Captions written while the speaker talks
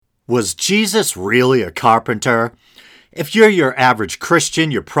Was Jesus really a carpenter? If you're your average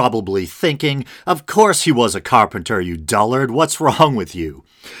Christian, you're probably thinking, of course he was a carpenter, you dullard, what's wrong with you?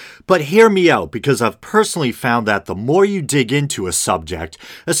 But hear me out, because I've personally found that the more you dig into a subject,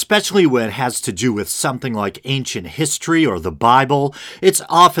 especially when it has to do with something like ancient history or the Bible, it's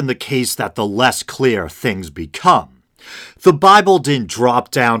often the case that the less clear things become. The Bible didn't drop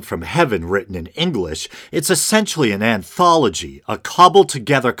down from heaven written in English. It's essentially an anthology, a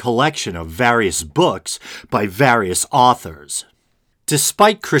cobbled-together collection of various books by various authors.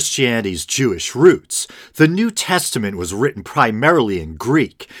 Despite Christianity's Jewish roots, the New Testament was written primarily in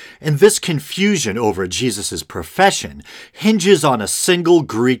Greek, and this confusion over Jesus' profession hinges on a single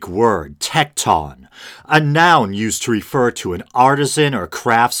Greek word, tekton, a noun used to refer to an artisan or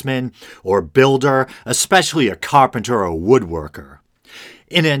craftsman or builder, especially a carpenter or woodworker.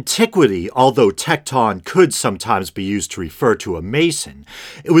 In antiquity, although tekton could sometimes be used to refer to a mason,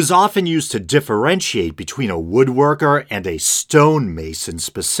 it was often used to differentiate between a woodworker and a stonemason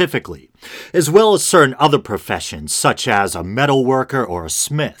specifically, as well as certain other professions such as a metalworker or a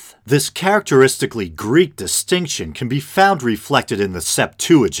smith. This characteristically Greek distinction can be found reflected in the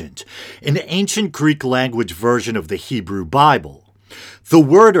Septuagint, an ancient Greek language version of the Hebrew Bible. The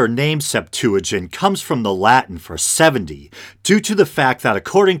word or name Septuagint comes from the Latin for 70, due to the fact that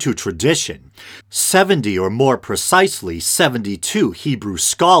according to tradition, 70 or more precisely 72 Hebrew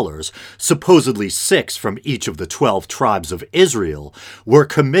scholars, supposedly 6 from each of the 12 tribes of Israel, were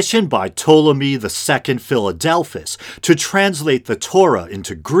commissioned by Ptolemy II Philadelphus to translate the Torah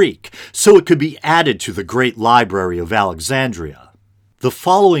into Greek so it could be added to the Great Library of Alexandria. The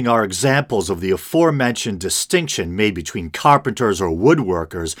following are examples of the aforementioned distinction made between carpenters or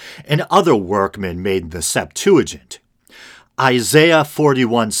woodworkers and other workmen made in the Septuagint. Isaiah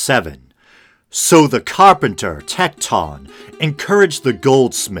 41:7. So the carpenter, tekton, encouraged the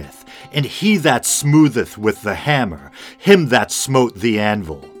goldsmith, and he that smootheth with the hammer, him that smote the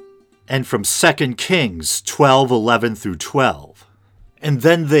anvil. And from 2 Kings 12:11-12. And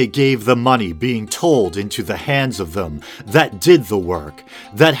then they gave the money being told into the hands of them that did the work,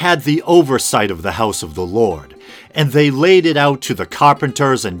 that had the oversight of the house of the Lord. And they laid it out to the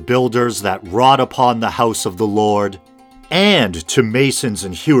carpenters and builders that wrought upon the house of the Lord, and to masons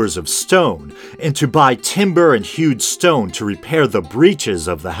and hewers of stone, and to buy timber and hewed stone to repair the breaches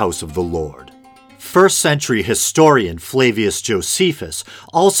of the house of the Lord. First-century historian Flavius Josephus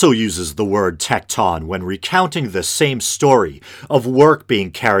also uses the word tekton when recounting the same story of work being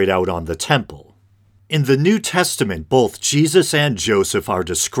carried out on the temple. In the New Testament, both Jesus and Joseph are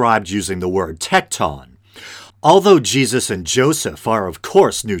described using the word tekton. Although Jesus and Joseph are of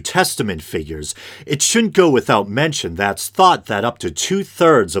course New Testament figures, it shouldn't go without mention that it's thought that up to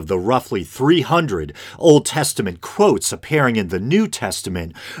 2/3 of the roughly 300 Old Testament quotes appearing in the New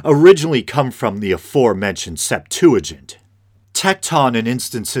Testament originally come from the aforementioned Septuagint. Tekton, in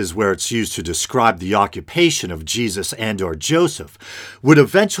instances where it's used to describe the occupation of Jesus and or Joseph, would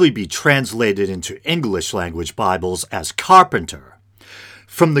eventually be translated into English language Bibles as carpenter.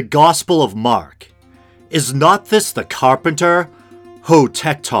 From the Gospel of Mark, is not this the carpenter? Ho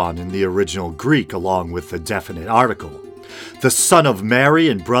tekton in the original Greek along with the definite article. The son of Mary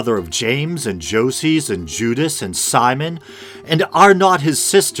and brother of James and Joses and Judas and Simon, and are not his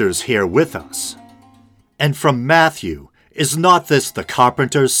sisters here with us? And from Matthew, is not this the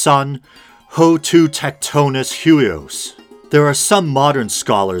carpenter's son? Ho tu tektonis huios. There are some modern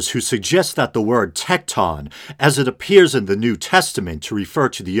scholars who suggest that the word tekton, as it appears in the New Testament to refer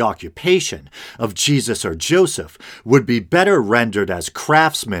to the occupation of Jesus or Joseph, would be better rendered as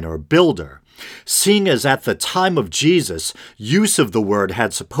craftsman or builder, seeing as at the time of Jesus, use of the word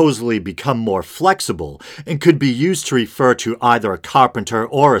had supposedly become more flexible and could be used to refer to either a carpenter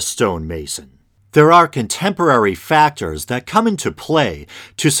or a stonemason. There are contemporary factors that come into play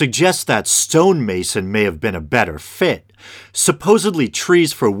to suggest that stonemason may have been a better fit. Supposedly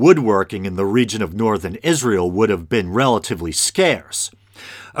trees for woodworking in the region of northern Israel would have been relatively scarce.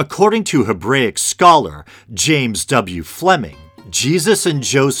 According to Hebraic scholar James W. Fleming, Jesus and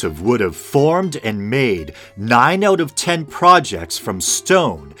Joseph would have formed and made 9 out of 10 projects from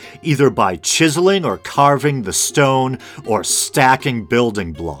stone, either by chiseling or carving the stone or stacking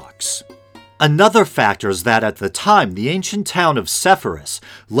building blocks. Another factor is that at the time, the ancient town of Sepphoris,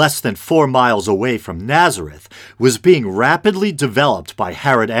 less than 4 miles away from Nazareth, was being rapidly developed by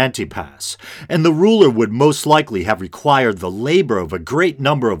Herod Antipas, and the ruler would most likely have required the labor of a great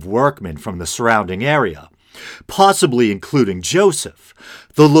number of workmen from the surrounding area, possibly including Joseph.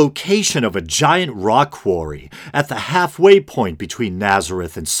 The location of a giant rock quarry at the halfway point between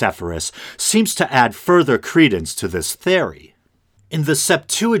Nazareth and Sepphoris seems to add further credence to this theory. In the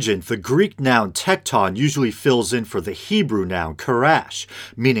Septuagint, the Greek noun tekton usually fills in for the Hebrew noun karash,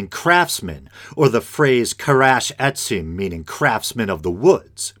 meaning craftsman, or the phrase karash etzim, meaning craftsman of the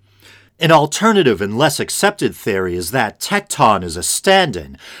woods. An alternative and less accepted theory is that tekton is a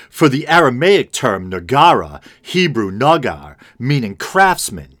stand-in for the Aramaic term nagara, Hebrew nagar, meaning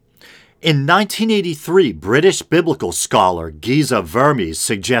craftsman. In 1983, British biblical scholar Giza Vermes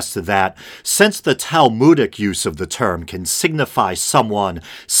suggested that, since the Talmudic use of the term can signify someone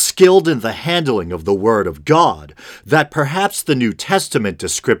skilled in the handling of the Word of God, that perhaps the New Testament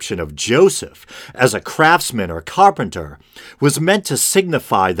description of Joseph as a craftsman or carpenter was meant to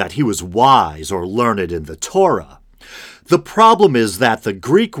signify that he was wise or learned in the Torah. The problem is that the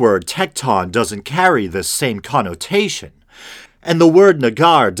Greek word tekton doesn't carry this same connotation. And the word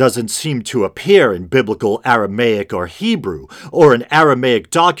nagar doesn't seem to appear in biblical Aramaic or Hebrew, or in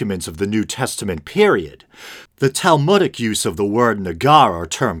Aramaic documents of the New Testament period. The Talmudic use of the word nagar or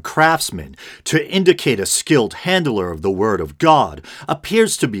term craftsman to indicate a skilled handler of the Word of God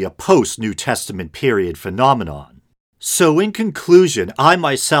appears to be a post-New Testament period phenomenon. So in conclusion, I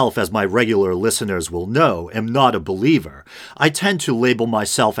myself, as my regular listeners will know, am not a believer. I tend to label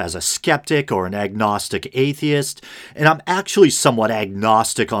myself as a skeptic or an agnostic atheist, and I'm actually somewhat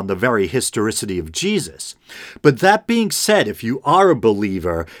agnostic on the very historicity of Jesus. But that being said, if you are a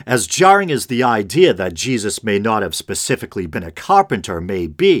believer, as jarring as the idea that Jesus may not have specifically been a carpenter may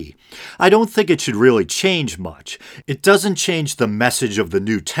be, I don't think it should really change much. It doesn't change the message of the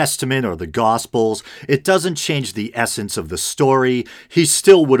New Testament or the Gospels. It doesn't change the essence of the story. He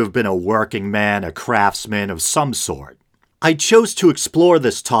still would have been a working man, a craftsman of some sort. I chose to explore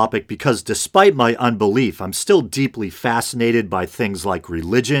this topic because despite my unbelief, I'm still deeply fascinated by things like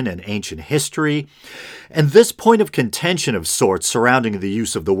religion and ancient history. And this point of contention of sorts surrounding the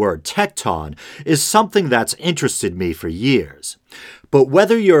use of the word tekton is something that's interested me for years. But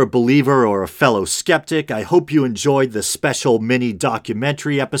whether you're a believer or a fellow skeptic, I hope you enjoyed this special mini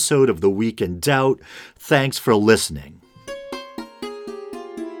documentary episode of The Week in Doubt. Thanks for listening.